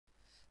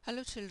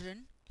Hello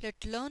children,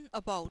 let's learn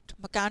about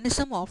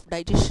mechanism of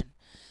digestion.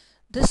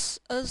 This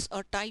is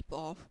a type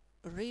of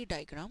ray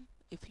diagram.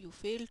 If you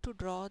fail to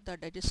draw the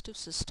digestive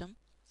system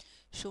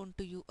shown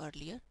to you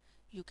earlier,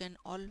 you can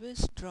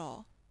always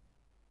draw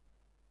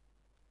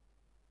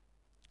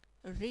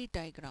a ray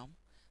diagram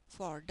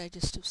for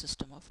digestive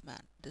system of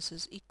man. This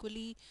is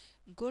equally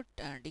good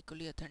and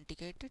equally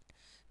authenticated.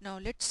 Now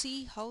let's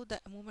see how the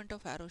movement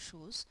of arrow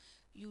shows.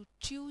 You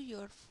chew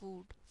your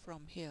food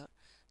from here,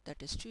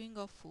 that is chewing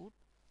of food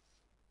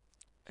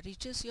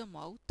reaches your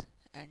mouth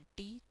and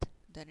teeth,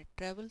 then it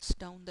travels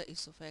down the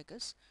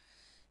esophagus.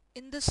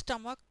 In the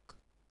stomach,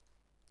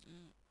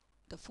 mm,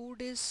 the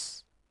food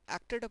is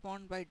acted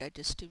upon by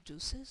digestive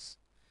juices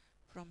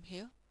from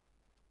here.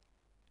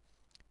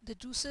 The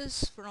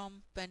juices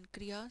from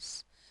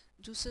pancreas,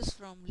 juices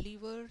from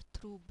liver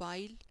through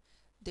bile,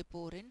 they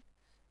pour in.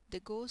 They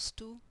goes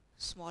to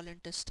small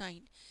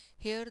intestine.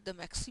 Here the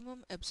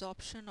maximum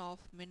absorption of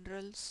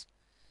minerals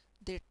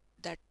that,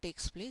 that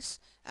takes place,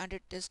 and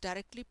it is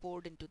directly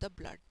poured into the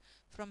blood.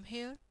 From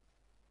here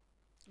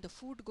the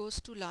food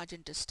goes to large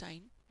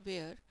intestine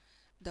where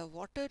the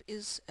water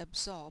is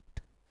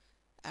absorbed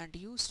and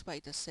used by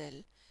the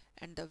cell,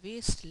 and the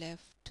waste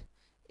left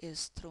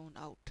is thrown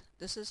out.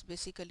 This is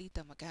basically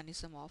the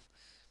mechanism of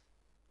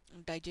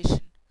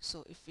digestion.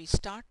 So if we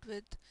start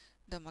with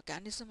the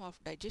mechanism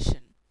of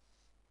digestion,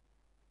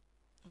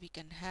 we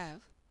can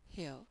have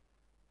here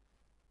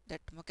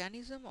that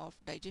mechanism of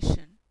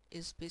digestion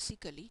is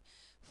basically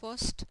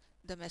first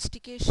the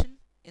mastication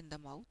in the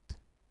mouth,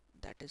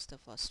 that is the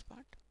first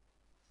part.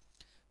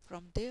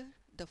 From there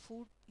the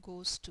food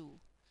goes to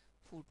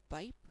food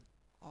pipe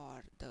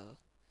or the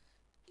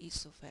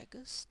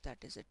esophagus,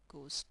 that is it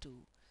goes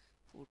to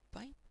food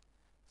pipe.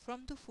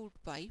 From the food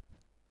pipe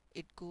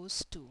it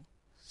goes to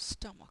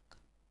stomach.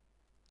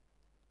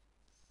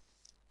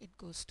 It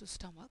goes to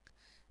stomach,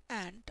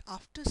 and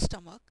after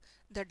stomach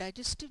the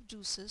digestive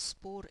juices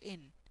pour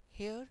in.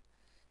 Here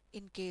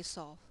in case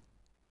of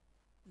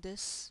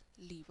this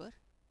liver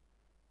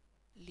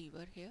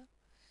here,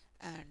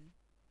 and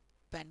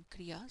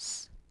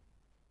pancreas,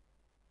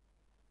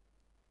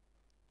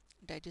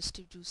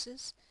 digestive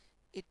juices,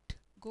 it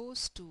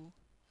goes to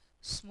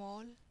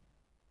small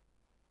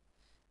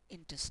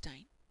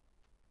intestine,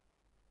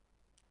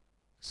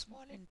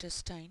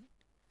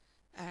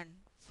 and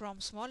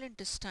from small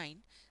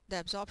intestine the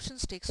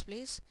absorptions takes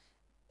place.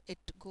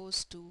 It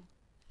goes to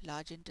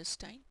large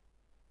intestine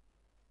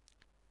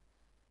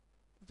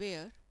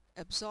where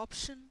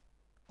absorption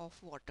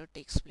of water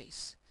takes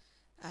place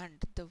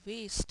and the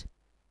waste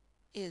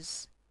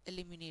is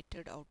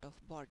eliminated out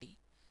of body,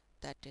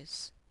 that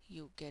is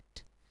you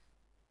get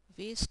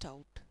waste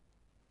out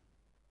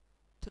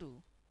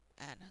through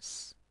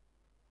anus,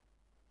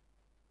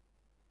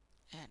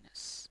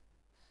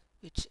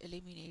 which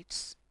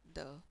eliminates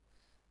the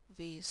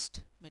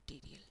waste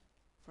material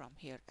from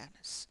here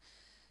anus.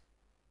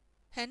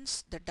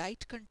 Hence the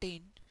diet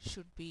contained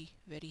should be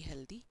very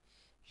healthy.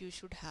 You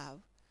should have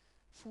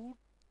food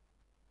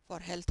for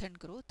health and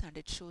growth, and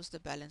it shows the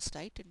balanced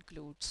diet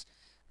includes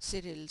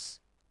cereals,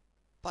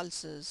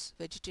 pulses,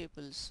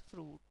 vegetables,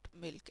 fruit,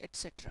 milk,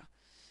 etc.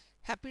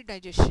 Happy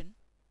digestion